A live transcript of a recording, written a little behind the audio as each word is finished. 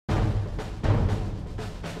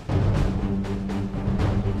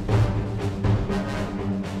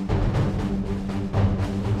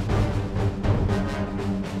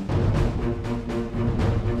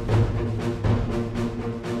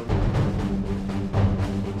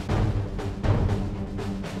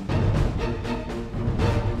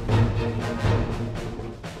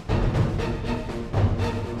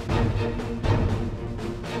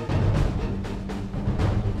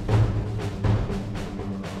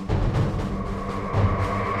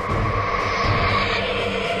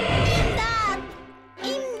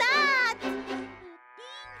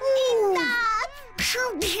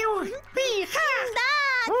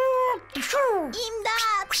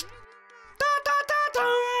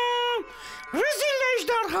Rezil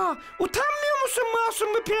ejderha! Utanmıyor musun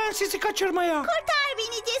masum bir prensesi kaçırmaya? Kurtar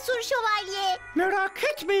beni cesur şövalye. Merak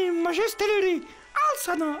etmeyin majesteleri. Al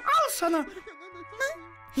sana, al sana.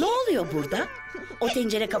 Ne oluyor burada? O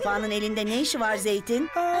tencere kapağının elinde ne işi var Zeytin?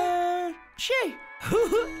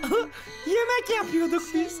 Yemek yapıyorduk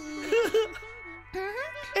biz.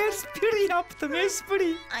 Espri yaptım,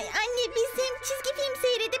 espri. Ay anne, biz hem çizgi film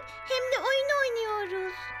seyredip hem de oyun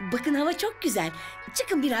oynuyoruz. Bakın hava çok güzel.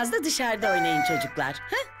 Çıkın biraz da dışarıda oynayın çocuklar.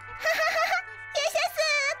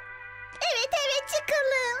 Yaşasın. Evet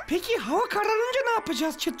çıkalım. Peki hava kararınca ne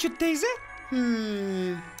yapacağız Çıt Çıt teyze?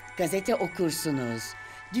 Gazete okursunuz.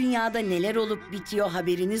 Dünyada neler olup bitiyor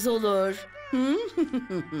haberiniz olur.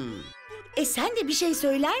 Sen de bir şey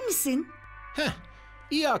söyler misin?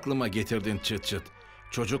 İyi aklıma getirdin Çıt Çıt.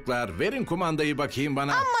 Çocuklar verin kumandayı bakayım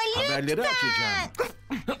bana. Ama haberleri lütfen. açacağım.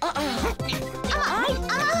 Ama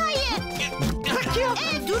hayır.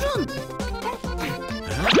 Durun.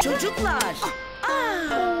 Çocuklar.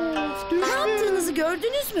 Ne yaptığınızı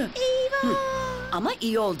gördünüz mü? Eyvah. Ama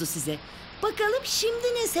iyi oldu size. Bakalım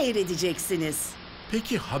şimdi ne seyredeceksiniz?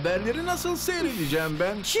 Peki haberleri nasıl seyredeceğim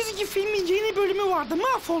ben? Çizgi filmin yeni bölümü vardı,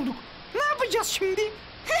 mahvolduk. Ne yapacağız şimdi?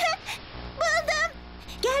 Buldum.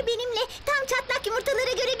 Gel benimle. Tam çatlak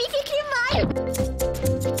yumurtalara göre bir fikrim var.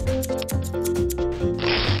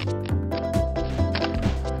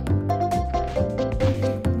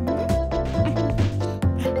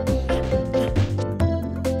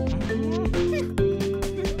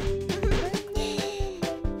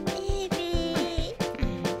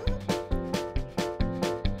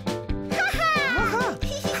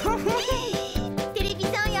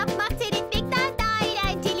 Televizyon yapmak seyretmekten daha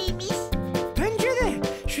eğlenceliymiş. Bence de.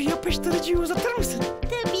 Şu yapıştırıcıyı uzatır mısın?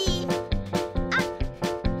 Tabii. Ah,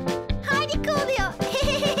 harika oluyor.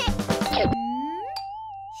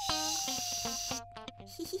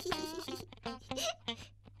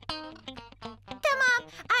 Tamam,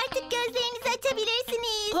 artık gözlerinizi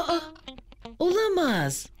açabilirsiniz.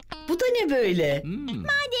 Olamaz. Bu da ne böyle?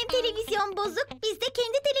 Madem televizyon bozuk, biz de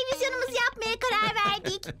kendi televizyonumuzu yapmaya karar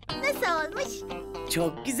verdik. Nasıl olmuş?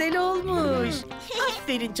 Çok güzel olmuş.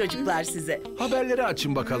 Aferin çocuklar size. Haberleri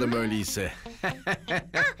açın bakalım öyleyse.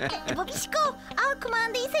 Babişko, al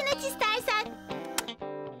kumandayı, sen aç istersen.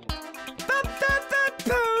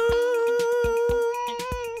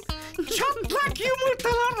 Çatlak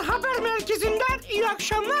Yumurtalar Haber Merkezi'nden iyi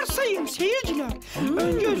akşamlar sayın seyirciler.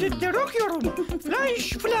 Önce özetleri okuyorum. Flash,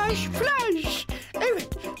 flash, flash. Evet,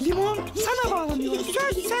 Limon sana bağlanıyor.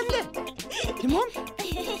 Söz sende. Limon.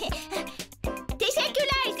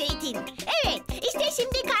 Teşekkürler Zeytin. Evet, işte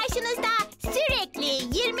şimdi karşınızda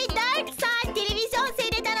sürekli 24 saat televizyon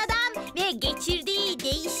seyreden adam ve geçirdiği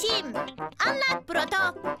değişim. Anlat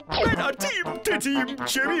Proto. Ben atayım, tetiğim,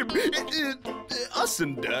 çevim.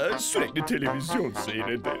 Aslında sürekli televizyon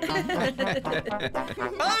seyrederim.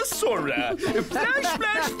 Az sonra flash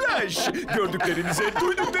flash flash. Gördüklerinize,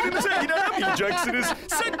 duyduklarınıza inanamayacaksınız.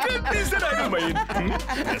 Sakın bizden ayrılmayın.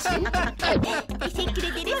 Nasıl? Teşekkür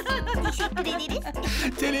ederiz. Teşekkür ederiz.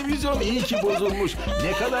 Televizyon iyi ki bozulmuş.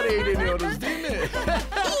 Ne kadar eğleniyoruz değil mi?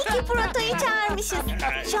 İyi ki Proto'yu çağırmışız.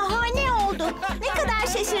 Şahane oldu. Ne kadar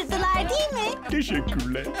şaşırdılar değil mi?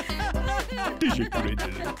 Teşekkürler. Teşekkür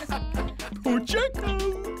ederim. Hoşça kal.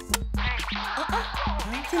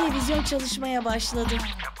 Televizyon çalışmaya başladı.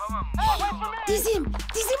 Dizim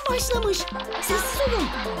başlamış. Sessiz olun.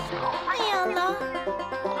 Hay Allah.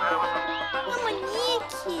 Ama niye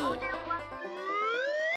ki?